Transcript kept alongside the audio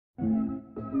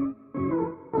Hello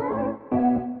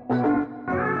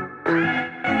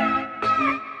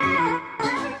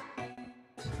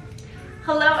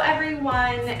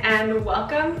everyone, and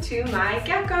welcome to my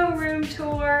gecko room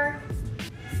tour.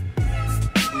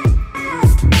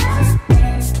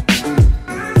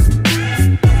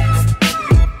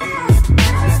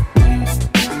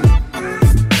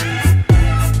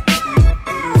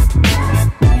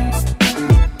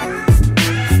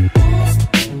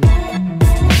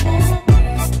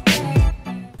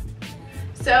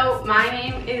 So my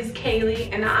name is Kaylee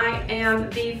and I am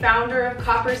the founder of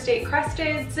Copper State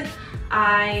Cresteds.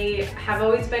 I have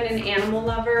always been an animal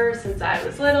lover since I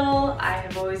was little. I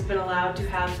have always been allowed to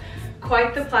have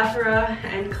quite the plethora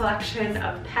and collection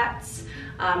of pets.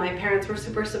 My parents were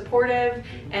super supportive,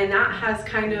 and that has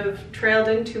kind of trailed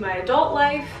into my adult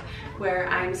life where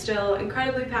I'm still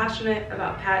incredibly passionate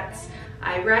about pets.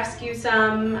 I rescue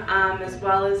some as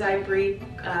well as I breed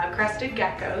Crested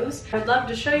Geckos. I'd love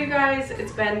to show you guys.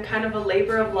 It's been kind of a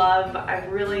labor of love.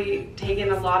 I've really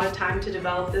taken a lot of time to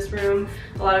develop this room,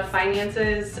 a lot of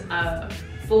finances,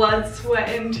 blood, sweat,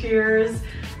 and tears,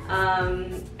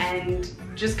 and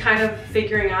just kind of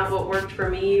figuring out what worked for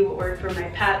me, what worked for my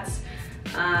pets,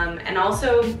 and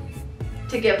also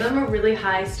to give them a really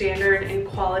high standard and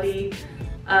quality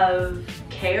of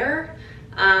care.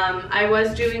 I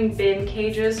was doing bin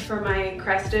cages for my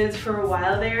Cresteds for a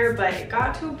while there, but it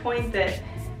got to a point that it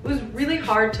was really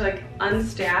hard to like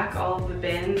unstack all of the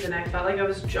bins, and I felt like I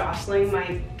was jostling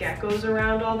my geckos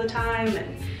around all the time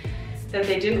and that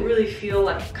they didn't really feel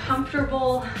like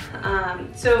comfortable.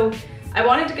 So I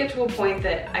wanted to get to a point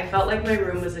that I felt like my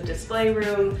room was a display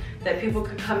room, that people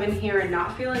could come in here and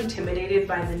not feel intimidated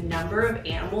by the number of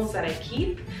animals that I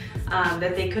keep,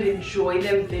 that they could enjoy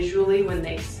them visually when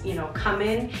they, come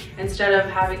in, instead of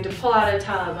having to pull out a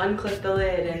tub, unclip the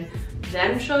lid, and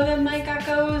then show them my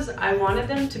geckos. I wanted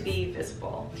them to be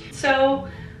visible. So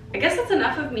I guess that's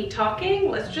enough of me talking.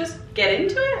 Let's just get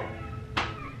into it.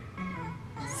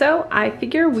 So I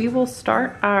figure we will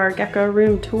start our gecko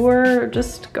room tour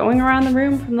just going around the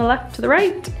room from the left to the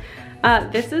right.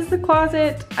 This is the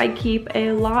closet. I keep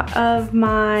a lot of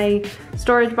my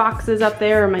storage boxes up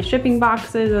there, or my shipping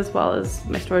boxes, as well as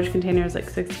my storage containers,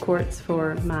 like 6 quarts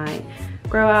for my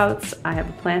grow outs. I have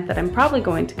a plant that I'm probably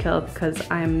going to kill because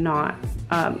I'm not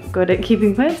good at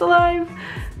keeping plants alive.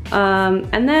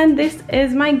 And then this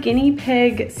is my guinea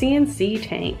pig CNC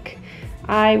tank.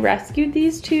 I rescued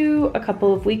these two a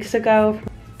couple of weeks ago,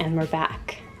 and we're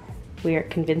back. We are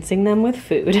convincing them with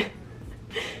food.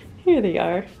 Here they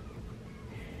are.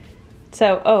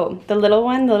 So, oh, the little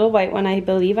one, the little white one, I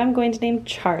believe I'm going to name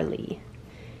Charlie.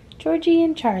 Georgie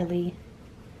and Charlie.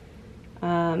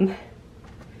 They're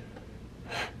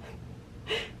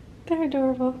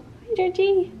adorable. Hi,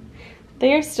 Georgie.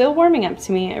 They are still warming up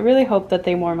to me. I really hope that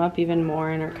they warm up even more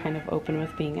and are kind of open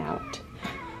with being out.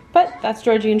 But that's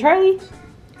Georgie and Charlie.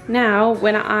 Now,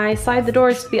 when I slide the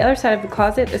doors to the other side of the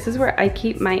closet, this is where I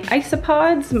keep my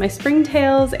isopods, my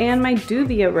springtails, and my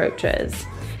duvia roaches.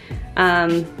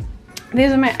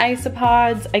 These are my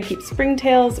isopods. I keep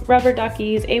springtails, rubber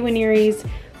duckies, aweneries.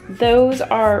 Those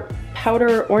are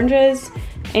powder oranges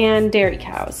and dairy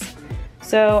cows.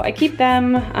 So I keep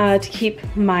them to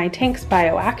keep my tanks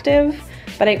bioactive,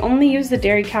 but I only use the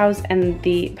dairy cows and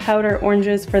the powder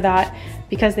oranges for that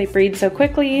because they breed so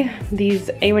quickly. These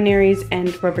aweneries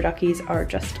and rubber duckies are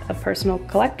just a personal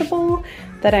collectible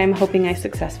that I'm hoping I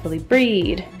successfully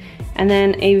breed. And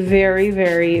then a very,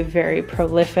 very, very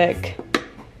prolific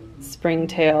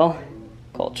springtail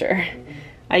culture.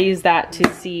 I use that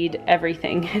to seed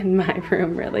everything in my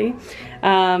room, really.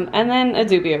 And then a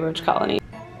dubia roach colony.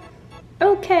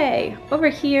 Okay, over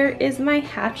here is my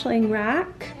hatchling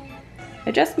rack. I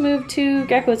just moved 2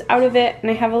 geckos out of it, and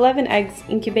I have 11 eggs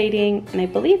incubating, and I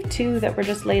believe 2 that were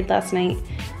just laid last night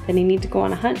that I need to go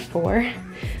on a hunt for.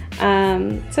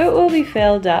 So it will be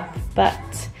filled up,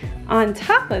 but on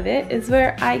top of it is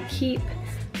where I keep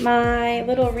my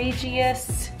little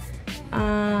Regius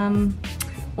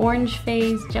orange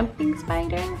phase jumping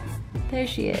spider. There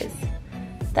she is.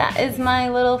 That is my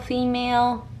little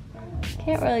female.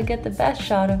 Can't really get the best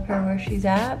shot of her where she's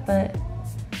at, but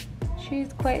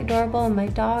she's quite adorable, and my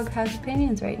dog has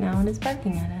opinions right now and is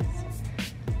barking at us.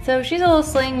 So she's a little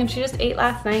sling, and she just ate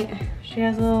last night. She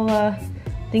has a little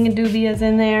thingadoobie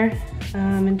in there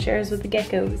and shares with the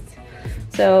geckos.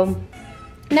 So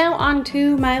now on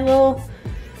to my little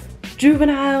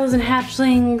juveniles and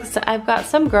hatchlings. I've got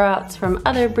some grow outs from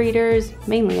other breeders,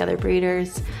 mainly other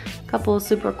breeders. A couple of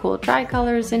super cool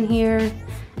tricolors in here,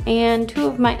 and 2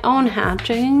 of my own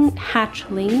hatchlings.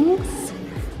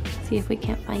 See if we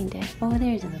can't find it. Oh,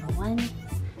 there's a little one.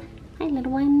 Hi,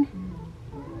 little one.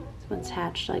 one's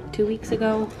hatched like 2 weeks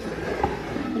ago.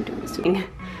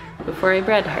 Before I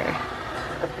bred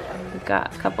her. We've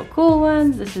got a couple cool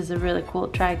ones. This is a really cool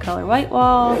tricolor white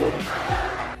wall.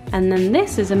 And then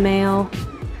this is a male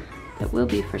that will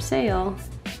be for sale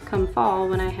come fall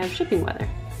when I have shipping weather.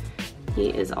 He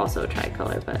is also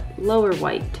tricolor, but lower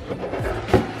white.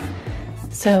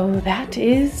 So that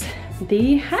is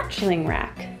the hatchling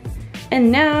rack.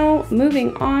 And now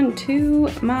moving on to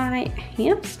my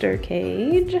hamster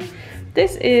cage.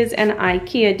 This is an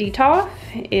IKEA Detolf.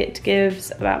 It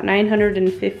gives about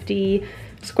 950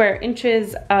 square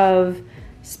inches of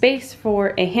space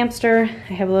for a hamster.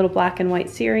 I have a little black and white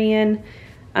Syrian.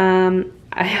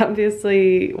 I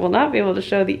obviously will not be able to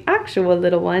show the actual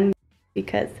little one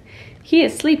because he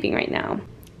is sleeping right now.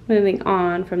 Moving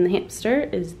on from the hamster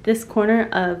is this corner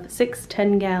of 6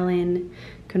 10-gallon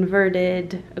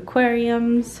converted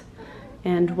aquariums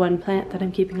and one plant that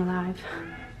I'm keeping alive.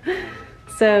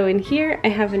 So in here I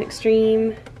have an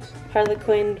extreme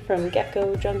harlequin from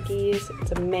Gecko Junkies.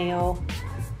 It's a male,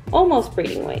 almost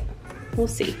breeding weight. We'll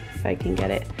see if I can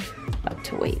get it up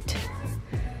to weight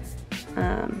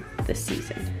this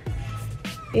season.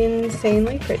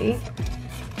 Insanely pretty,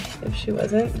 if she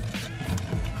wasn't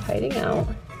hiding out.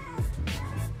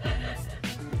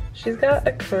 She's got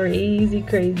a crazy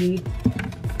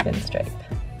pinstripe.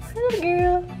 Hello,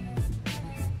 girl.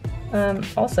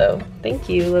 Also, thank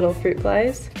you, little fruit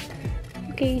flies.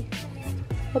 Okay,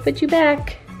 I'll put you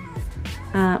back.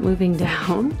 Moving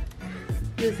down.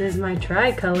 This is my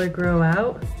tricolor grow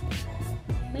out.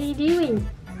 What are you doing?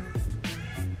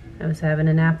 I was having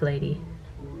a nap, lady.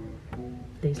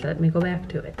 Please let me go back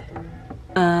to it.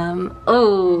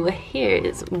 Oh, here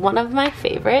is one of my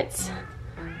favorites.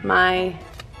 My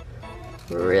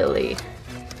really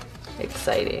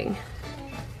exciting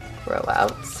grow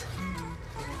outs.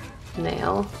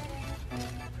 Nail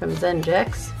from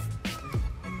Zenjex.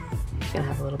 He's gonna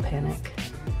have a little panic.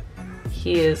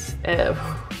 He is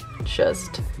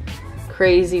just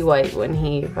crazy white when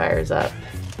he fires up.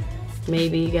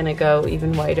 Maybe gonna go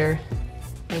even whiter.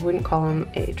 I wouldn't call him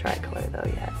a tricolor though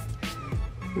yet.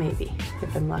 Maybe,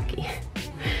 if I'm lucky.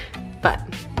 But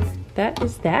that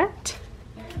is that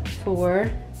for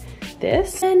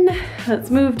this. And let's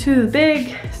move to the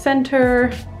big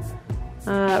center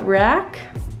rack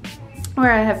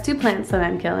where I have 2 plants that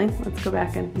I'm killing. Let's go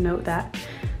back and note that.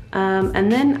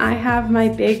 And then I have my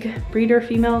big breeder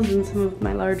females and some of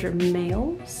my larger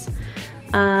males.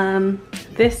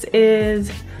 This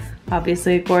is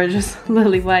obviously a gorgeous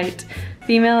lily white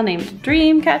female named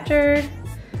Dreamcatcher.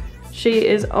 She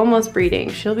is almost breeding.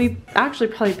 She'll be actually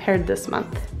probably paired this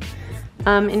month.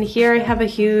 In here I have a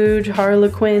huge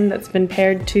harlequin that's been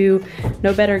paired to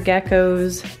No Better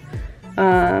Geckos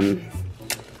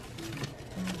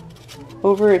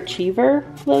Overachiever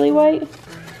lily white.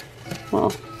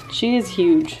 Well, she is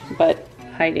huge, but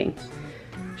hiding.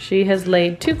 She has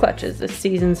laid 2 clutches this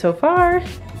season so far.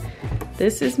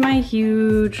 This is my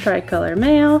huge tricolor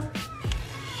male.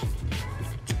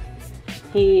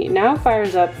 He now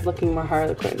fires up looking more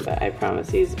harlequin, but I promise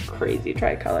he's crazy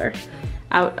tricolor.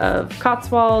 Out of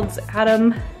Cotswolds,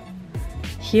 Adam.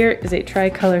 Here is a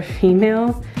tricolor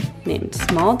female named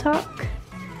Small Talk.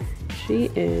 She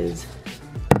is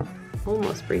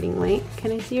almost breeding weight.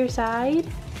 Can I see her side?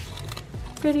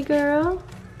 Pretty girl.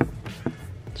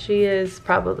 She is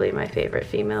probably my favorite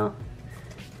female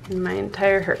in my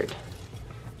entire herd.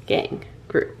 Gang,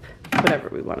 group, whatever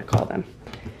we want to call them.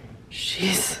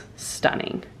 She's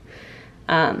stunning.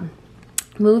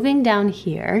 Moving down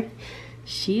here,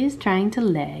 she is trying to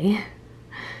lay.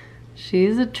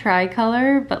 She's a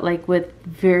tricolor, but like with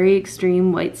very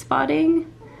extreme white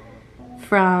spotting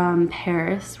from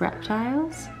Paris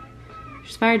Reptiles.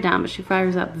 She's fired down, but she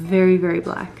fires up very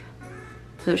black.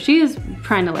 So she is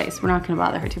trying to lay, so we're not gonna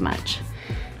bother her too much.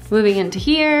 Moving into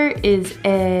here is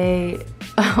a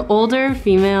older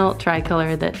female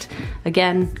tricolor that,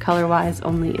 again, color-wise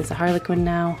only is a harlequin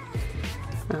now.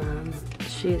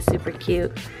 She is super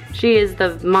cute. She is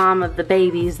the mom of the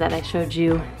babies that I showed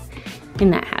you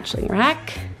in that hatchling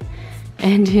rack.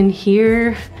 And in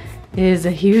here is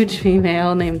a huge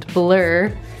female named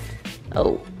Blur.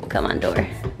 Oh, come on, door.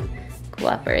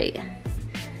 Cooperate.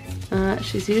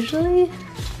 She's usually,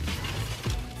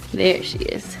 there she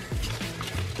is.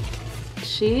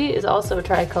 She is also a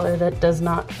tricolor that does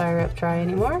not fire up tri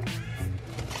anymore.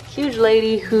 Huge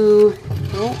lady who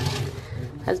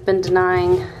has been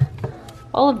denying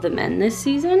all of the men this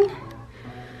season.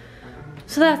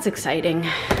 So that's exciting.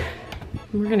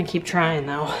 We're gonna keep trying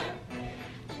though.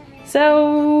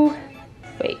 So,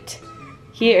 wait,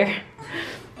 here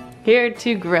are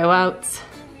 2 grow outs.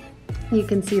 You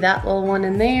can see that little one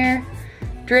in there.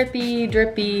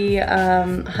 drippy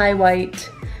high white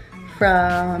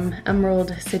from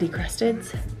Emerald City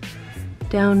Cresteds.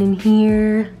 Down in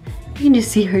here, you can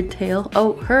just see her tail.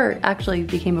 Oh, her actually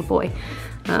became a boy.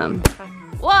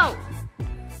 Whoa!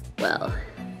 Well,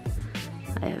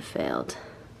 I have failed.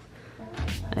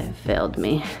 I have failed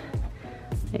me.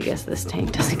 I guess this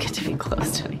tank doesn't get to be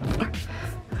closed anymore.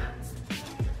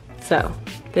 So,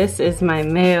 this is my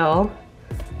male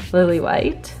lily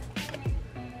white.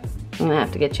 I'm gonna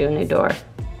have to get you a new door.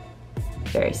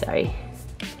 Very sorry.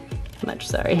 Much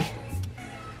sorry.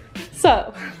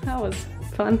 So, that was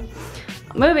fun.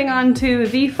 Moving on to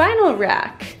the final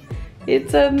rack.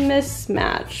 It's a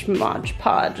mismatch, modge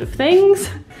podge of things.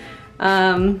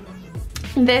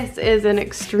 This is an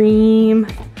extreme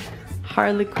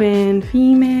Harlequin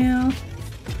female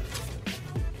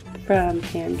from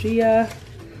Pangea.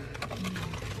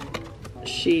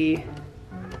 She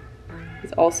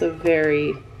is also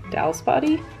very dowl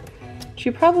spotty.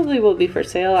 She probably will be for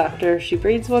sale after she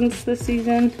breeds once this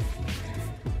season.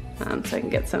 So I can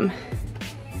get some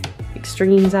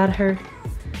extremes out of her.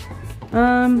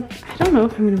 I don't know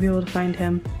if I'm gonna be able to find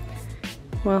him.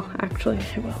 Well, actually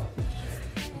I will.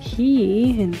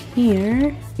 He in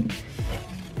here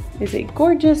is a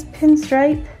gorgeous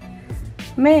pinstripe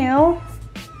male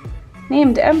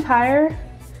named Empire,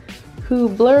 who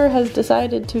Blur has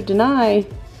decided to deny,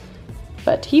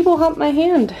 but he will hump my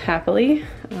hand happily.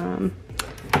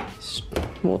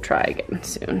 We'll try again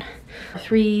soon.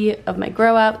 3 of my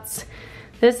grow outs.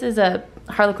 This is a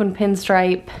Harlequin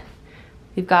pinstripe.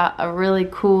 We've got a really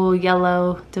cool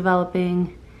yellow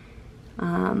developing,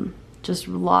 just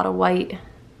a lot of white.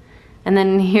 And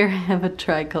then here I have a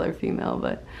tricolor female,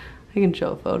 but I can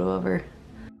show a photo of her.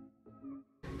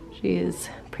 She is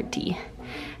pretty.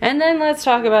 And then let's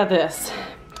talk about this.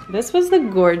 This was the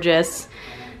gorgeous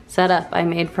setup I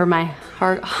made for my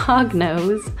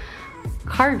hognose,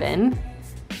 Carvin,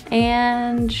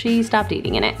 and she stopped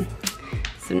eating in it.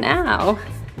 So now,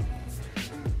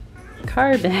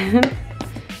 Carvin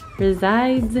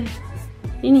resides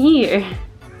in here.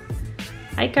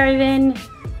 Hi Carvin,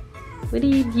 what are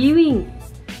you doing?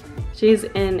 She's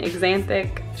an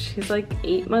exanthic. She's like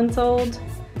 8 months old,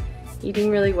 eating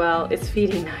really well. It's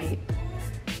feeding night.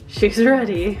 She's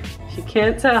ready. She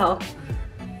can't tell.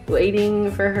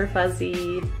 Waiting for her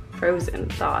fuzzy frozen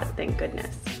thaw, thank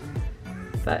goodness.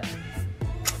 But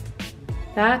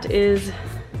that is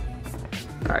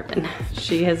Carvin.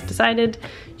 She has decided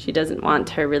she doesn't want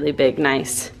her really big,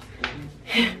 nice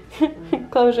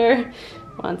enclosure.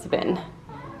 Wants a bin.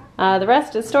 The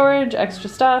rest is storage, extra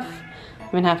stuff.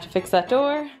 I'm gonna have to fix that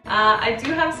door. I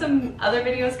do have some other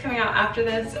videos coming out after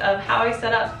this of how I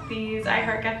set up these I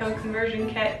Heart Gecko conversion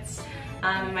kits,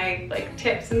 and my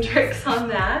tips and tricks on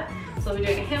that. So I'll be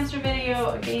doing a hamster video,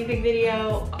 a guinea pig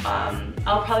video.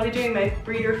 I'll probably be doing my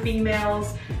breeder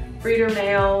females, breeder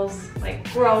males,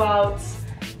 grow outs,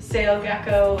 sale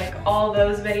gecko, all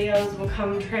those videos will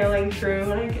come trailing through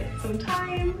when I get some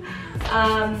time.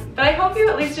 But I hope you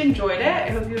at least enjoyed it. I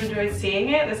hope you enjoyed seeing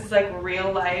it. This is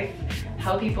real life,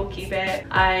 how people keep it.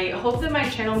 I hope that my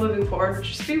channel moving forward will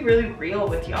just be really real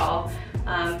with y'all.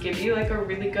 Give you a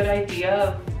really good idea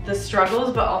of the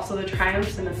struggles, but also the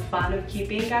triumphs and the fun of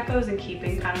keeping geckos and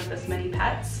keeping kind of this many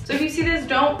pets. So if you see this,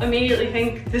 don't immediately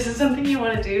think this is something you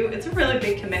want to do. It's a really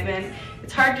big commitment.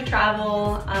 It's hard to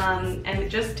travel, and it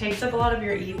just takes up a lot of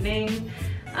your evening.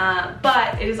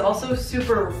 But it is also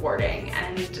super rewarding,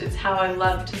 and it's how I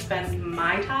love to spend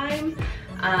my time.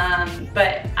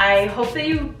 But I hope that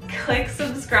you click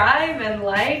subscribe and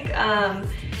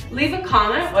leave a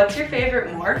comment. What's your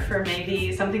favorite morph, or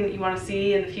maybe something that you want to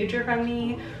see in the future from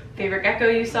me? Favorite gecko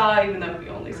you saw, even though we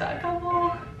only saw a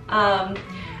couple. And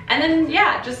then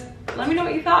yeah, just let me know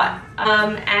what you thought.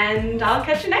 And I'll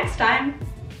catch you next time.